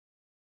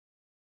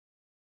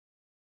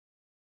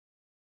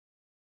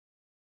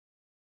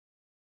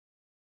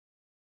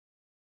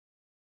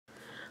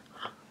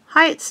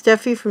Hi, it's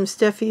Steffi from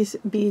Steffi's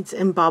Beads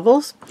and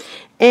Baubles,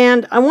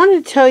 and I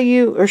wanted to tell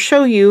you or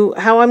show you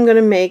how I'm going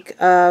to make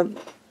a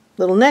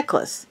little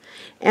necklace.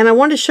 And I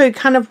want to show you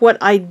kind of what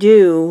I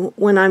do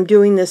when I'm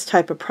doing this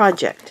type of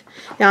project.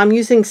 Now I'm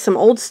using some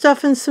old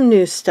stuff and some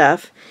new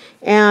stuff,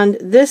 and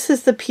this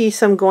is the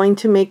piece I'm going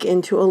to make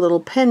into a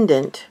little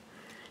pendant.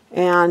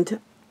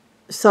 And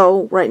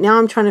so right now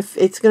I'm trying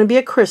to, it's going to be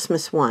a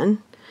Christmas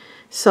one,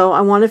 so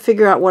I want to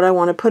figure out what I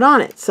want to put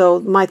on it. So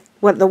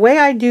the way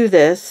I do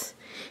this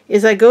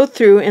is I go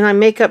through and I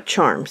make up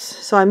charms.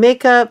 So I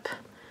make up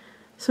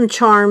some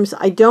charms.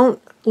 I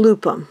don't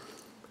loop them.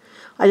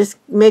 I just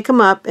make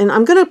them up, and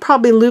I'm going to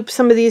probably loop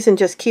some of these and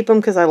just keep them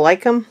because I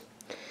like them.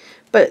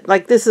 But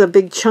like this is a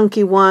big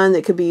chunky one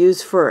that could be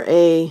used for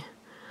a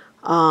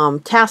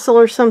tassel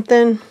or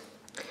something.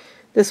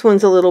 This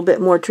one's a little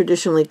bit more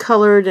traditionally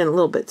colored and a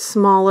little bit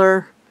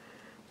smaller.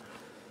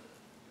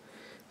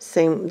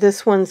 Same,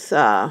 this one's,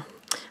 I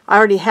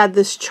already had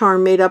this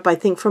charm made up, I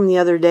think, from the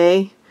other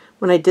day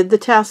when I did the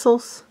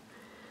tassels.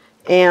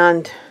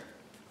 And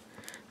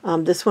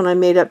this one I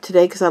made up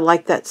today because I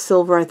like that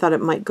silver. I thought it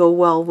might go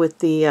well with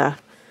the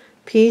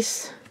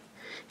piece.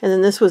 And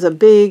then this was a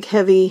big,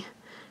 heavy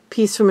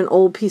piece from an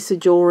old piece of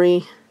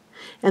jewelry.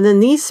 And then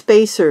these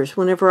spacers,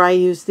 whenever I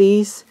use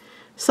these,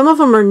 some of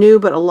them are new,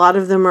 but a lot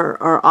of them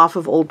are off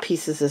of old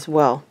pieces as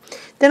well.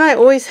 Then I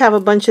always have a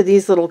bunch of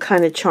these little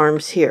kind of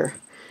charms here.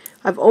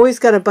 I've always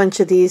got a bunch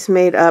of these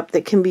made up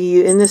that can be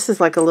used, and this is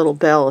like a little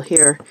bell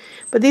here.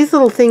 But these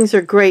little things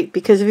are great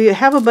because if you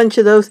have a bunch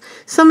of those,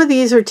 some of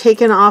these are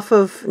taken off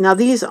of, now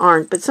these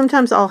aren't, but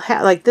sometimes I'll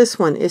have, like this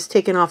one is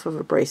taken off of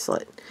a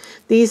bracelet.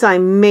 These I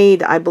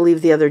made, I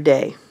believe, the other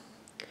day.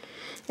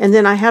 And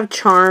then I have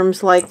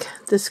charms like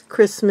this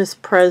Christmas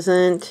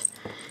present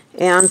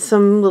and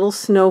some little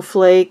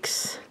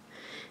snowflakes.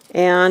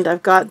 And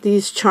I've got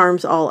these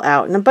charms all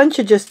out and a bunch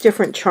of just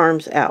different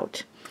charms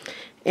out.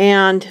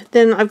 And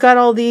then I've got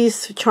all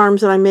these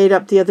charms that I made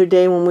up the other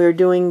day when we were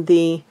doing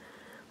the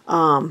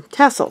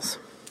tassels.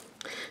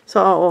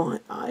 So,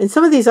 and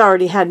some of these I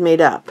already had made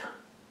up.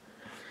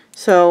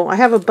 So I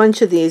have a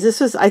bunch of these.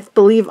 This was, I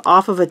believe,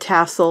 off of a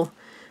tassel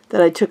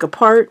that I took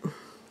apart.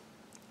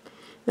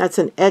 That's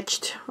an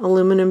etched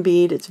aluminum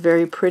bead. It's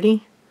very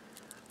pretty.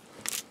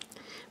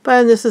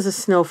 But this is a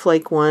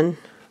snowflake one.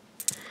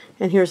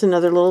 And here's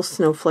another little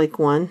snowflake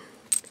one.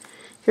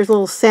 Here's a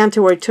little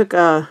Santa where I took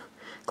a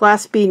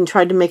glass bead and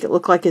tried to make it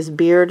look like his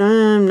beard.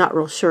 I'm not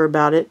real sure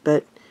about it,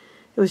 but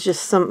it was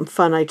just something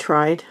fun I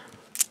tried.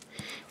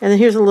 And then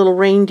here's a little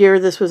reindeer.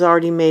 This was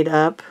already made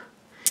up.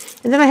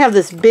 And then I have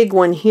this big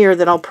one here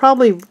that I'll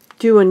probably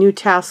do a new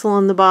tassel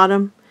on the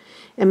bottom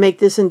and make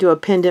this into a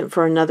pendant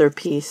for another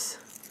piece.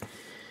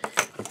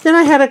 Then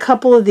I had a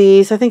couple of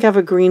these. I think I have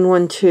a green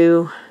one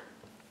too.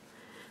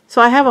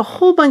 So I have a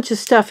whole bunch of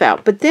stuff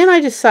out. But then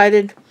I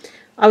decided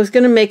I was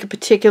going to make a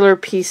particular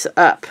piece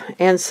up.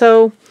 And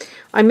so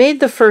I made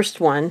the first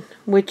one,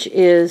 which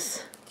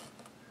is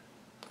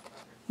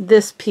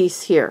this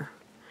piece here.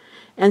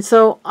 And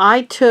so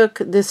I took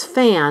this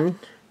fan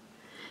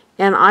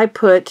and I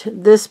put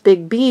this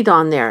big bead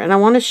on there. And I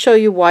want to show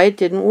you why it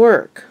didn't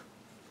work.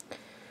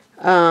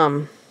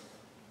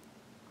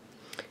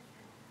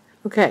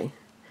 Okay,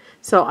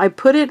 so I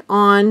put it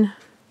on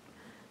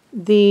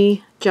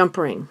the jump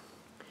ring.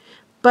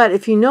 But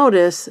if you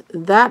notice,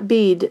 that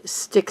bead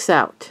sticks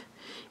out.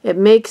 It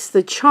makes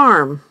the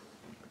charm,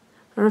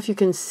 I don't know if you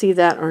can see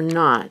that or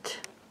not.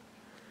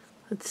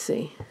 Let's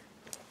see.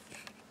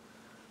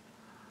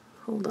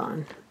 Hold on.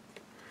 I'm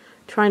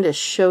trying to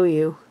show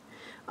you.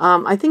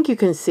 I think you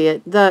can see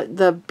it.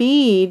 The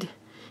bead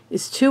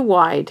is too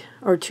wide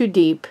or too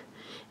deep,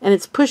 and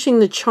it's pushing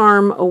the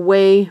charm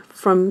away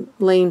from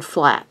laying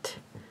flat.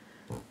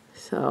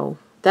 So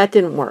that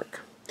didn't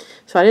work.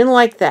 So I didn't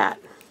like that.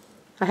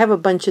 I have a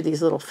bunch of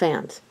these little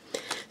fans.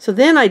 So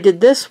then I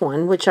did this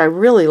one, which I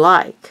really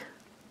like.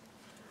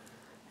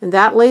 And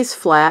that lays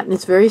flat, and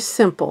it's very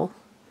simple.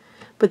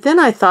 But then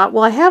I thought,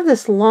 well, I have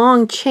this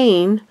long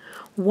chain.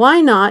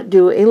 Why not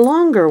do a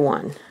longer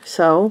one?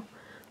 So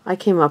I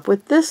came up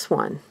with this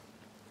one.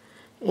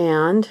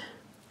 And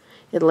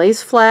it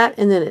lays flat,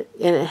 and then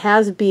it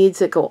has beads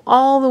that go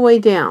all the way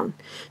down.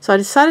 So I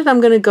decided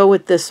I'm going to go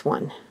with this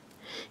one.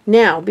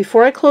 Now,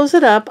 before I close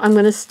it up, I'm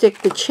going to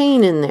stick the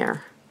chain in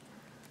there.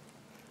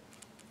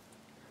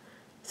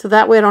 So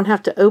that way I don't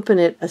have to open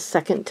it a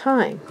second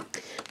time.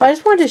 But I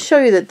just wanted to show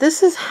you that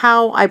this is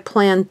how I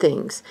plan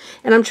things.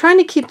 And I'm trying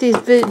to keep these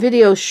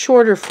videos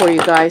shorter for you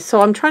guys.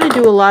 So I'm trying to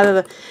do a lot of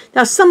the...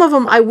 Now some of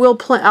them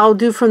I'll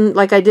do from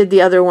like I did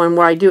the other one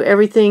where I do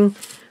everything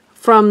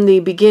from the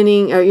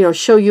beginning, or, you know,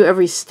 show you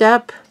every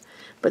step.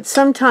 But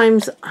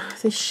sometimes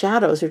these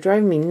shadows are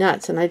driving me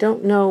nuts, and I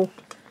don't know.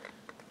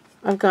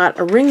 I've got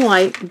a ring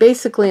light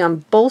basically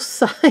on both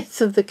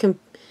sides of the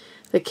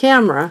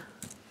camera.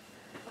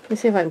 Let me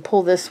see if I can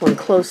pull this one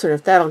closer,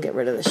 if that'll get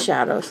rid of the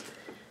shadows.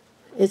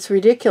 It's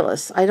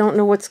ridiculous. I don't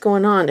know what's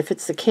going on, if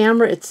it's the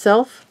camera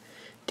itself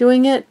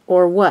doing it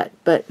or what,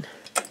 but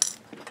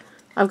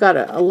I've got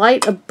a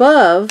light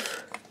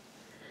above,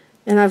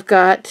 and I've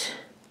got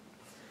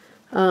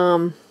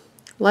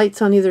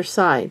lights on either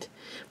side.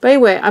 But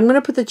anyway, I'm going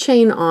to put the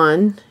chain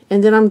on,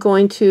 and then I'm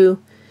going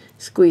to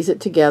squeeze it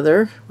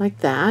together like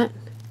that.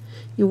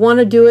 You want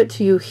to do it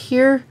till you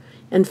hear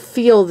and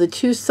feel the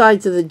two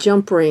sides of the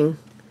jump ring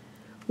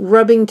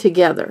rubbing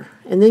together,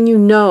 and then you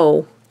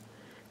know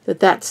that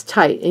that's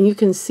tight. And you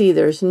can see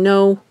there's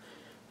no,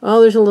 oh,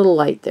 there's a little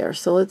light there,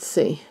 so let's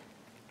see.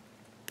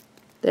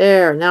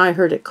 There, now I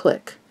heard it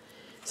click.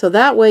 So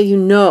that way you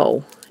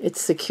know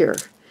it's secure.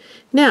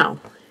 Now,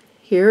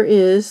 here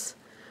is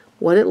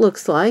what it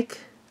looks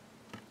like.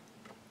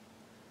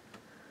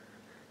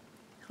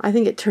 I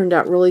think it turned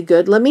out really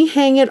good. Let me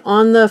hang it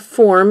on the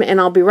form,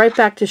 and I'll be right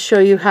back to show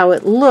you how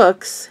it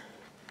looks.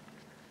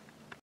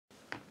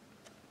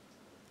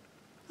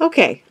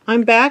 Okay,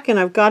 I'm back, and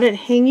I've got it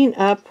hanging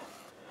up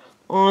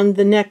on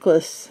the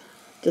necklace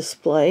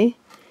display,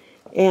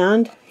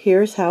 and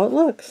here's how it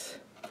looks.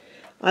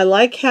 I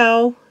like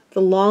how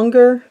the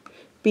longer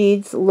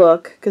beads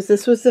look, because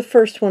this was the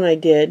first one I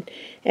did,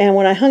 and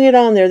when I hung it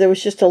on there, there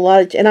was just a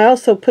lot of, and I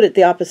also put it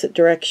the opposite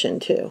direction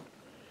too.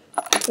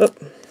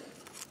 Oop.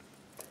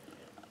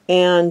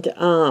 And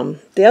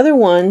the other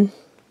one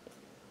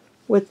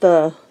with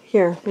the,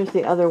 here's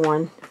the other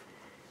one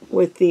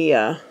with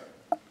the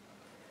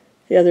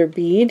other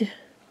bead.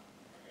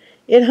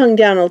 It hung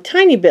down a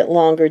tiny bit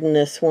longer than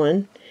this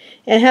one,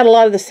 and had a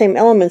lot of the same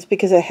elements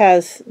because it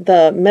has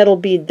the metal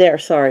bead there,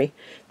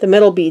 the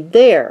metal bead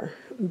there.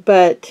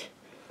 But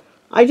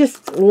I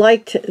just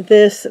liked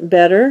this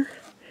better.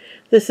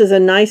 This is a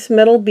nice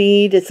metal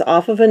bead. It's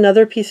off of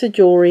another piece of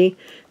jewelry.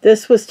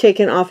 This was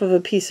taken off of a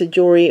piece of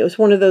jewelry. It was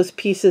one of those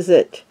pieces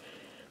that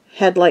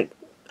had like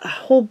a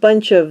whole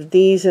bunch of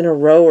these in a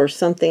row or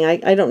something.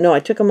 I don't know. I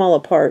took them all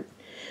apart.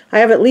 I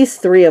have at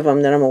least 3 of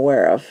them that I'm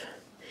aware of.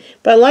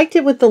 But I liked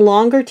it with the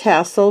longer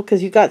tassel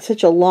because you got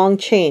such a long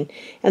chain.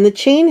 And the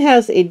chain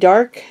has a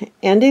dark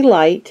and a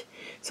light.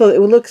 So it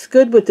looks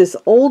good with this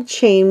old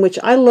chain, which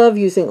I love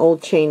using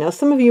old chain. Now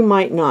some of you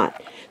might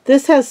not.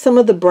 This has some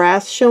of the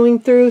brass showing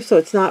through, so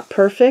it's not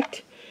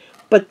perfect.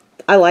 But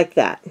I like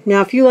that.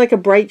 Now if you like a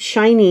bright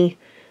shiny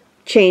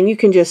chain, you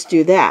can just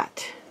do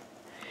that.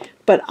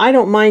 But I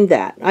don't mind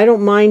that. I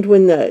don't mind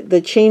when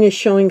the chain is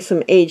showing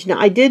some age. Now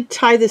I did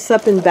tie this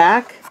up in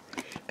back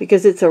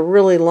because it's a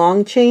really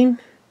long chain.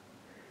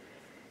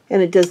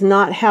 And it does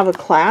not have a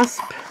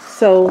clasp.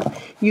 So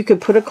you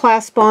could put a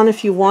clasp on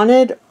if you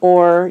wanted,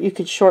 or you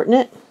could shorten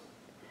it.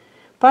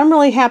 But I'm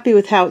really happy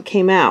with how it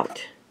came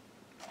out.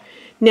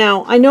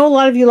 Now, I know a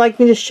lot of you like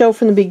me to show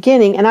from the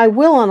beginning, and I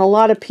will on a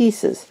lot of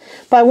pieces.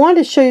 But I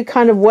wanted to show you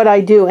kind of what I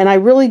do, and I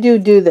really do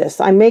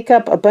this. I make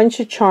up a bunch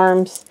of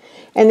charms,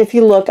 and if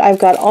you look, I've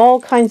got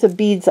all kinds of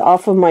beads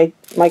off of my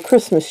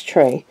Christmas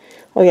tray.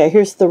 Oh yeah,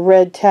 here's the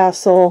red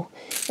tassel,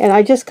 and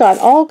I just got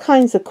all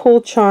kinds of cool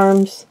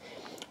charms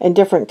and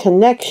different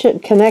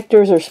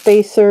connectors or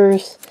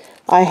spacers.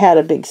 I had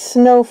a big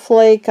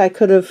snowflake I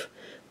could have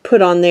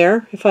put on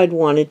there if I'd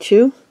wanted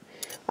to.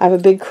 I have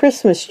a big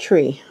Christmas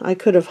tree I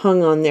could have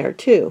hung on there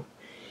too.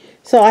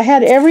 So I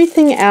had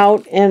everything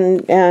out,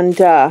 and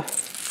I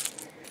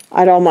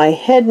had all my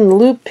head and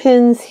loop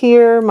pins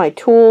here, my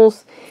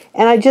tools,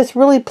 and I just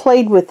really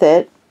played with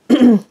it.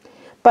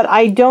 But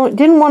I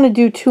didn't want to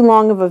do too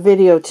long of a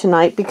video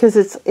tonight because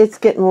it's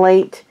getting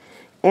late.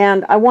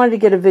 And I wanted to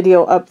get a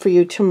video up for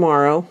you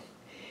tomorrow.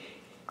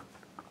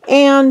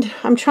 And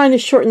I'm trying to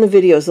shorten the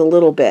videos a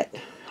little bit.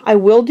 I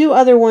will do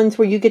other ones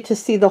where you get to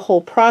see the whole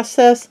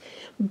process,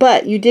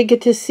 but you did get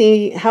to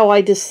see how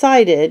I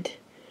decided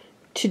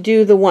to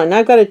do the one.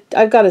 I've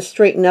got to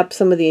straighten up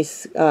some of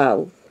these.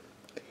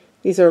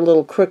 These are a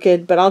little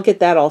crooked, but I'll get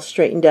that all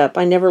straightened up.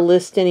 I never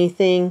list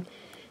anything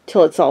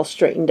till it's all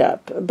straightened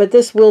up. But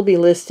this will be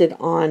listed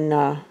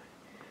on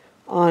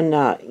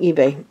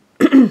eBay.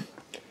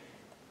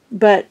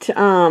 But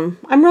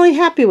I'm really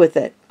happy with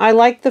it. I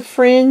like the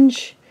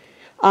fringe.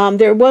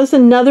 There was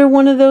another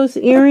one of those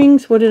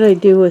earrings. What did I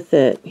do with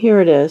it? Here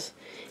it is.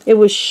 It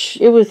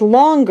was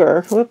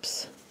longer.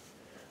 Whoops.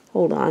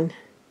 Hold on.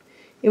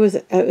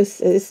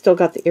 It still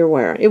got the ear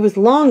wire. It was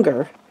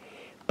longer,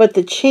 but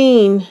the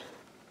chain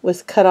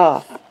was cut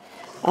off.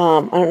 I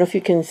don't know if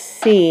you can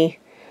see,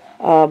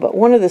 but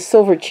one of the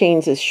silver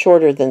chains is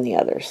shorter than the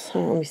others.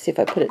 Let me see if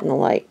I put it in the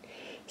light.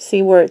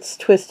 See where it's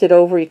twisted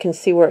over? You can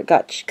see where it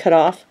got cut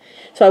off.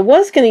 So I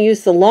was going to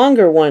use the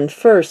longer one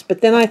first, but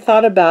then I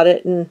thought about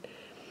it, and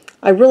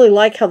I really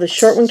like how the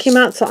short one came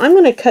out. So I'm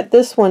going to cut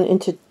this one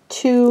into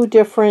 2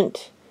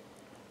 different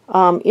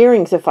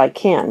earrings if I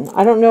can.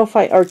 I don't know if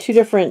or 2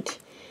 different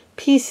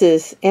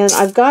pieces. And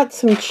I've got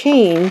some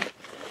chain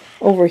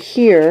over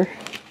here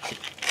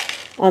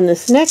on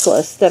this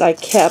necklace that I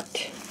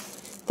kept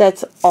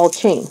that's all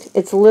chained.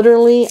 It's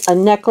literally a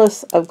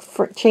necklace of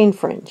chain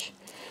fringe.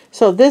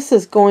 So this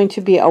is going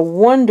to be a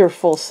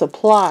wonderful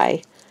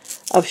supply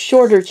of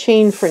shorter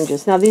chain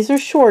fringes. Now these are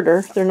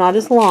shorter, they're not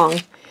as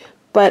long,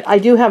 but I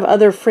do have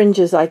other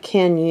fringes I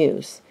can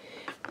use.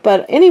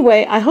 But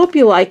anyway, I hope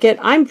you like it.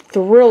 I'm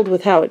thrilled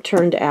with how it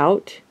turned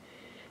out.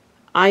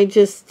 I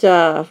just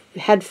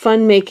had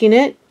fun making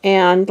it,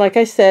 and like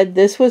I said,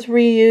 this was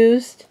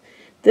reused.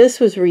 This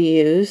was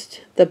reused.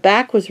 The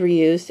back was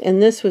reused,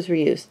 and this was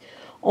reused.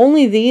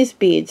 Only these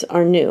beads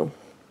are new.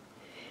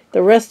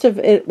 The rest of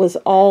it was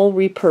all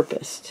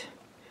repurposed.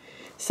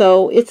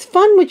 So it's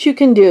fun what you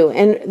can do,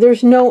 and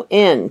there's no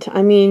end.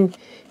 I mean,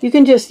 you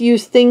can just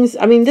use things.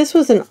 I mean, this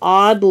was an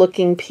odd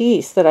looking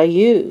piece that I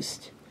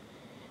used.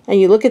 And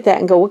you look at that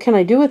and go, what can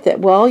I do with it?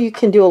 Well, you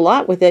can do a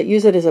lot with it.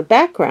 Use it as a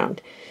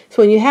background.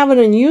 So when you have an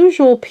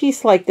unusual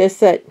piece like this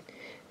that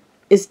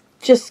is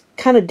just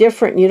kind of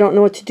different and you don't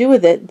know what to do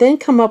with it, then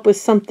come up with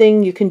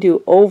something you can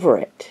do over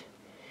it.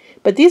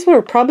 But these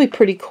were probably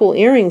pretty cool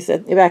earrings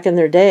back in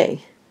their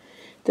day.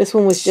 This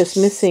one was just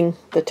missing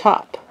the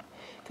top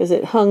because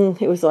it hung,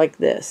 it was like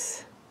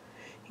this.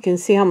 You can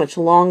see how much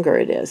longer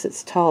it is.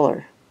 It's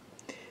taller.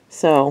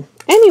 So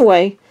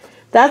anyway,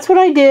 that's what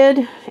I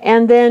did.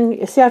 And then,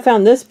 you see, I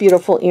found this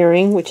beautiful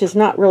earring, which is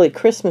not really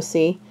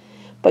Christmassy,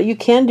 but you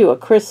can do a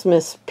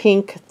Christmas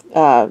pink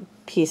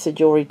piece of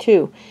jewelry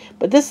too.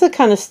 But this is the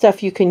kind of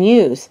stuff you can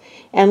use.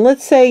 And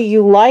let's say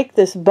you like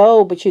this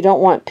bow, but you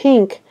don't want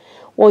pink.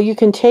 Well, you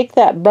can take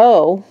that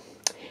bow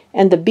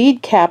and the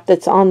bead cap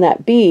that's on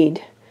that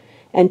bead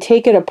and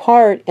take it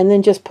apart and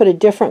then just put a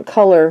different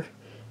color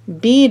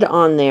bead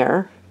on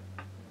there.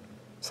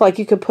 So like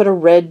you could put a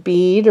red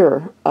bead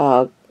or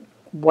a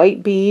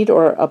white bead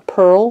or a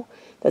pearl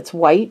that's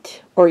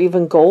white or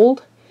even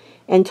gold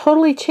and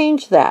totally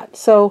change that.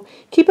 So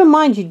keep in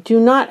mind you do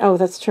not, oh,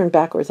 that's turned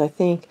backwards, I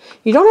think.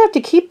 You don't have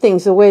to keep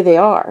things the way they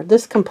are.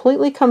 This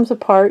completely comes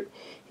apart.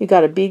 You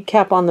got a bead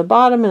cap on the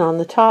bottom and on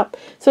the top.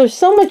 So there's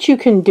so much you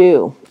can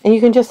do, and you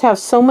can just have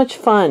so much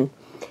fun.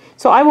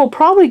 So I will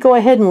probably go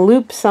ahead and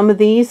loop some of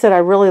these that I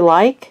really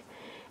like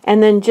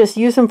and then just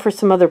use them for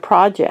some other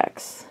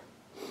projects.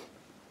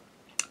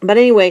 But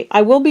anyway,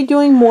 I will be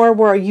doing more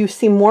where you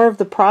see more of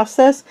the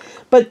process.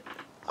 But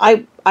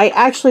I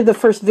actually, the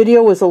first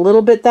video was a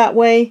little bit that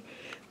way.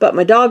 But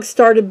my dog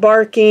started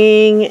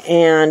barking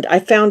and I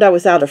found I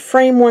was out of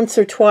frame once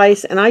or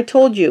twice. And I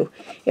told you,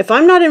 if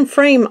I'm not in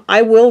frame,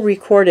 I will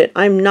record it.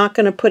 I'm not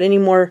going to put any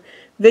more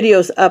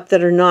videos up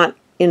that are not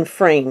in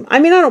frame. I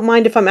mean, I don't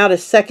mind if I'm out a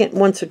second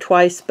once or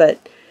twice,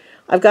 but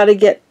I've got to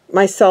get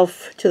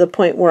myself to the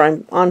point where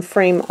I'm on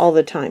frame all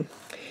the time.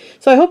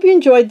 So I hope you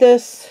enjoyed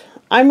this.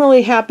 I'm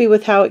really happy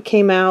with how it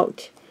came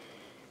out.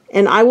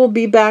 And I will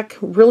be back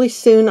really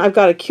soon. I've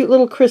got a cute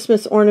little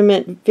Christmas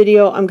ornament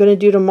video I'm going to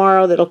do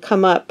tomorrow that'll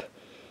come up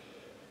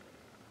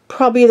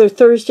probably either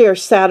Thursday or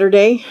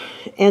Saturday.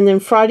 And then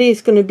Friday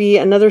is going to be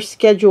another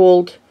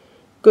scheduled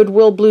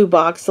Goodwill Blue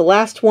box. The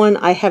last one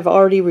I have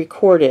already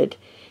recorded.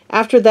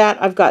 After that,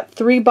 I've got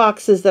 3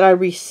 boxes that I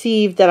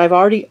received that I've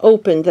already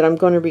opened that I'm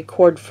going to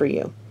record for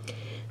you.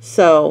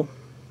 So,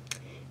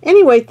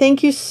 anyway,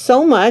 thank you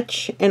so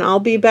much, and I'll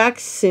be back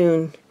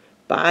soon.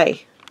 Bye.